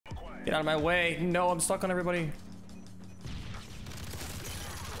Get out of my way. No, I'm stuck on everybody.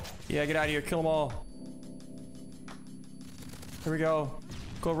 Yeah, get out of here. Kill them all. Here we go.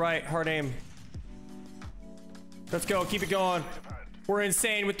 Go right. Hard aim. Let's go. Keep it going. We're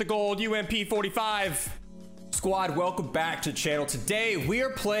insane with the gold UMP 45. Squad, welcome back to the channel. Today we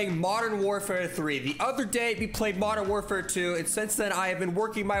are playing Modern Warfare 3. The other day we played Modern Warfare 2, and since then I have been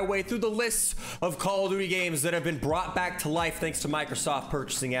working my way through the lists of Call of Duty games that have been brought back to life thanks to Microsoft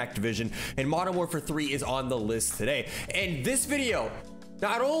purchasing Activision, and Modern Warfare 3 is on the list today. And this video,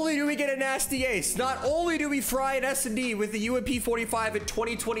 not only do we get a nasty ace, not only do we fry an S&D with the UMP 45 in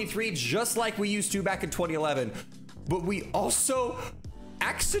 2023 just like we used to back in 2011, but we also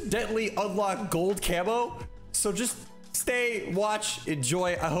accidentally unlock gold camo. So just stay, watch,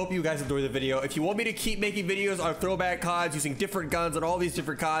 enjoy. I hope you guys enjoy the video. If you want me to keep making videos on throwback CODs using different guns on all these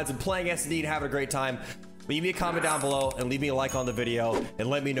different CODs and playing S&D and having a great time, leave me a comment down below and leave me a like on the video and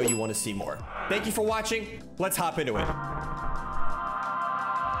let me know you want to see more. Thank you for watching. Let's hop into it.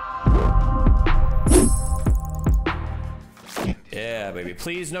 Yeah, baby.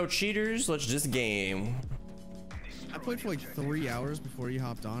 Please, no cheaters. Let's just game. I played for like 3 hours before you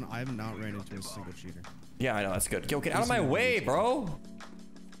hopped on. I have not ran into a single cheater. Yeah, I know, that's good. Yo, get out of my way, bro.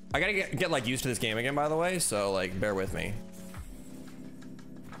 I gotta get like used to this game again, by the way, so like bear with me.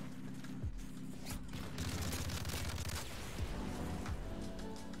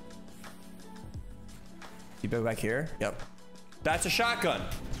 You go back here? Yep. That's a shotgun.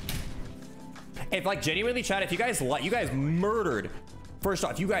 If like genuinely, chat, if you guys like, you guys murdered. First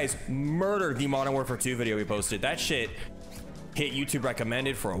off, you guys murdered the Modern Warfare 2 video we posted. That shit hit YouTube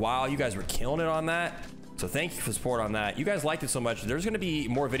recommended for a while. You guys were killing it on that. So thank you for support on that. You guys liked it so much. There's going to be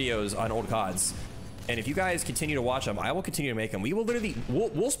more videos on old CODs. And if you guys continue to watch them, I will continue to make them. We will literally,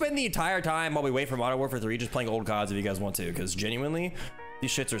 we'll spend the entire time while we wait for Modern Warfare 3 just playing old CODs if you guys want to. Because genuinely,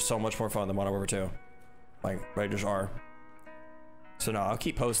 these shits are so much more fun than Modern Warfare 2. Like, they just are. So no, I'll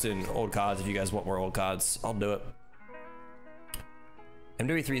keep posting old CODs if you guys want more old CODs. I'll do it.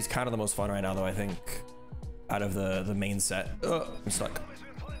 MW3 is kind of the most fun right now, though, I think, out of the main set. I'm stuck.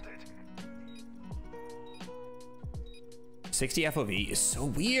 60 FOV is so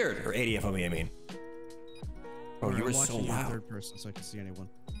weird. Or 80 FOV, I mean. Oh, you were so loud. Third person, so I can see anyone.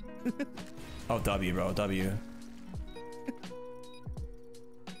 Oh, W, bro. W.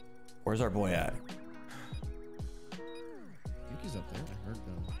 Where's our boy at? I think he's up there. I heard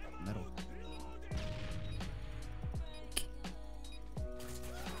the metal.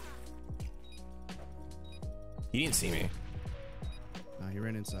 He didn't see me. Nah, he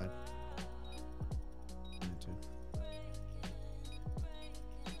ran inside. Ran too.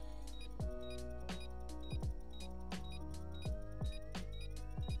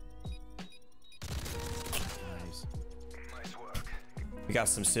 Nice. Nice work. We got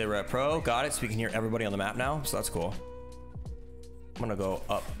some Sid Rep Pro. Got it. So we can hear everybody on the map now. So that's cool. I'm gonna go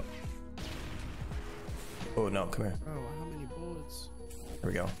up. Oh no, come here. Oh, how many bullets? Here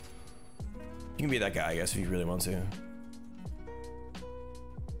we go. You can be that guy, I guess, if you really want to.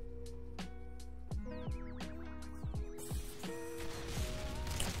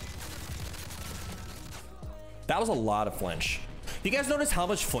 That was a lot of flinch. You guys notice how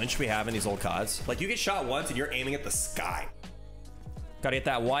much flinch we have in these old CODs? Like, you get shot once and you're aiming at the sky. Gotta get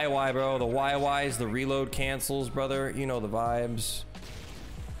that YY, bro. The YYs, the reload cancels, brother. You know the vibes.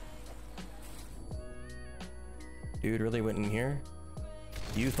 Dude really went in here?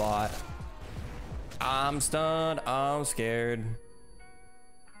 You thought. I'm stunned. I'm scared.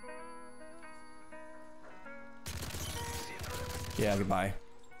 Yeah, goodbye.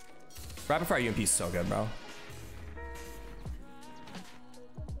 Rapid fire UMP is so good, bro.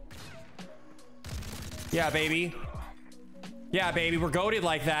 Yeah, baby. Yeah, baby. We're goated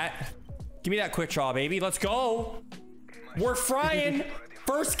like that. Give me that quick draw, baby. Let's go. We're frying.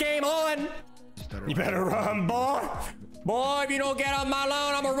 First game on. You better run, boy. Boy, if you don't get on my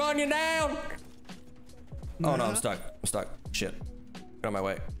lawn, I'm gonna run you down. Oh no, I'm stuck. I'm stuck. Shit. Get on my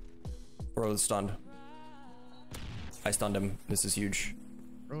way. Bro is stunned. I stunned him. This is huge.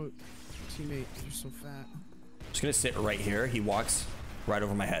 Bro, teammate, you're so fat. Just gonna sit right here. He walks right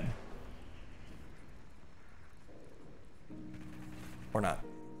over my head. Or not.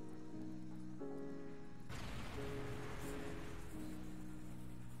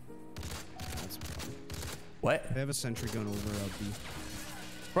 What? They have a sentry gun over B.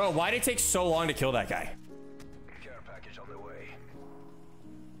 Bro, why did it take so long to kill that guy? Care package on the way.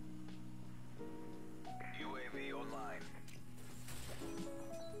 UAV online.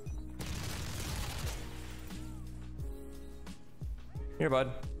 Here,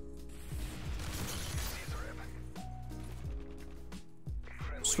 bud.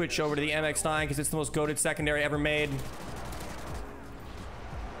 switch over to the MX9 because it's the most goated secondary ever made.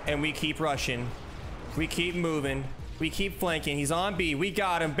 And we keep rushing. We keep moving. We keep flanking. He's on B. We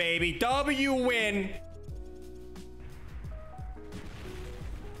got him, baby. W win.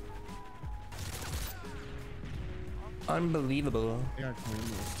 Unbelievable. They got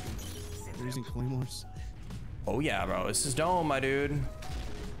claymores too. They're using claymores. Oh yeah, bro. This is dome, my dude.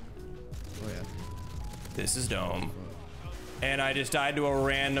 Oh yeah. This is dome. And I just died to a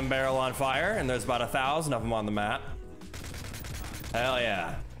random barrel on fire, and there's about 1,000 of them on the map. Hell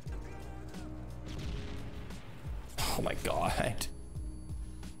yeah. Oh my god.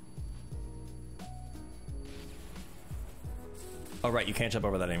 Oh right, you can't jump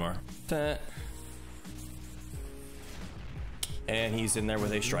over that anymore. And he's in there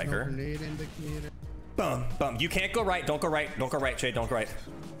with a striker. Boom, boom. You can't go right. Don't go right. Don't go right, Shade. Don't go right.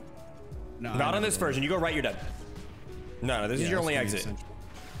 No, not on this version. You go right, you're dead. No, this is your only exit.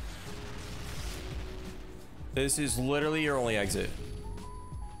 This is literally your only exit.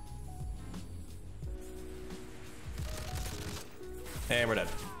 And we're dead.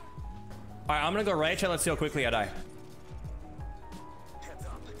 All right, I'm gonna go right, Chad. Let's see how quickly I die.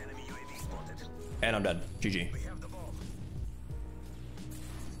 And I'm dead. GG.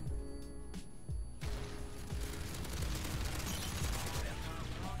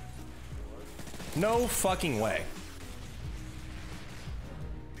 No fucking way.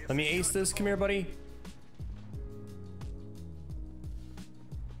 Let me ace this. Come here, buddy.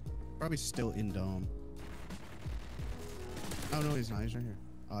 Probably still in dome. Oh no, he's not. He's right here.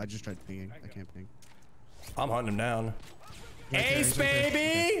 Oh, I just tried pinging. I can't ping. I'm hunting him down. Right there, Ace, right there.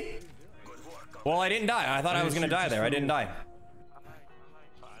 baby! Well, I didn't die. I thought I was gonna die there. I didn't die.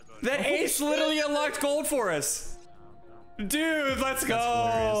 That ace literally unlocked gold for us. Dude, let's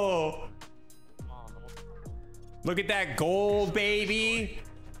go. Look at that gold, baby.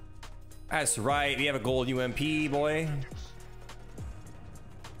 That's right. We have a gold UMP, boy.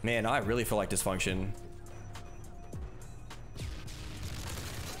 Man, I really feel like dysfunction.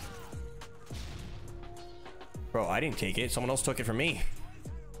 Bro, I didn't take it. Someone else took it from me.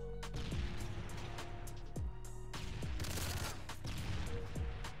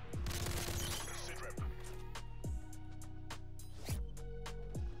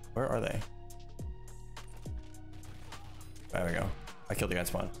 Where are they? There we go. I killed the guy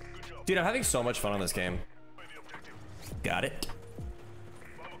spawn. Dude, I'm having so much fun on this game. Got it.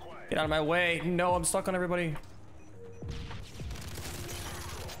 Get out of my way. No, I'm stuck on everybody.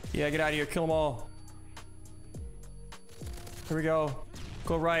 Yeah, get out of here. Kill them all. Here we go.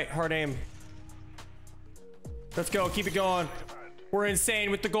 Go right. Hard aim. Let's go. Keep it going. We're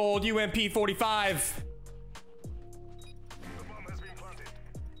insane with the gold UMP 45.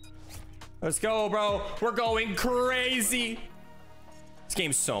 Let's go, bro. We're going crazy. This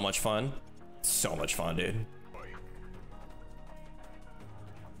game's so much fun. So much fun, dude.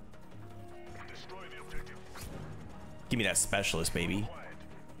 Give me that specialist, baby.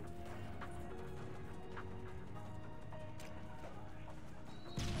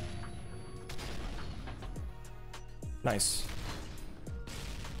 Nice.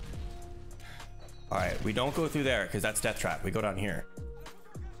 All right, we don't go through there because that's death trap. We go down here.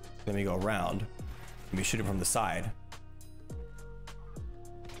 Then we go around. And we shoot him from the side.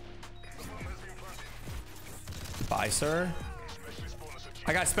 Bye, sir.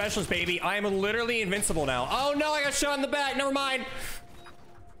 I got specialist, baby. I am literally invincible now. Oh no, I got shot in the back. Never mind.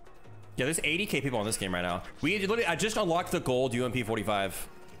 Yeah, there's 80k people in this game right now. I just unlocked the gold UMP 45.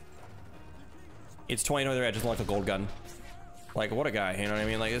 It's 20 over there. I just unlocked the gold gun. Like, what a guy. You know what I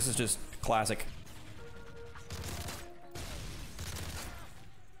mean? Like, this is just classic.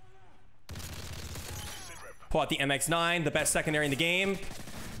 Pull out the MX9, the best secondary in the game.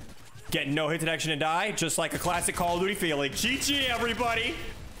 Get no hit detection and die, just like a classic Call of Duty feeling. GG, everybody.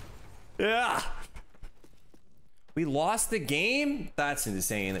 Yeah. We lost the game? That's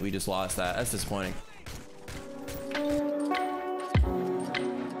insane that we just lost that. That's disappointing.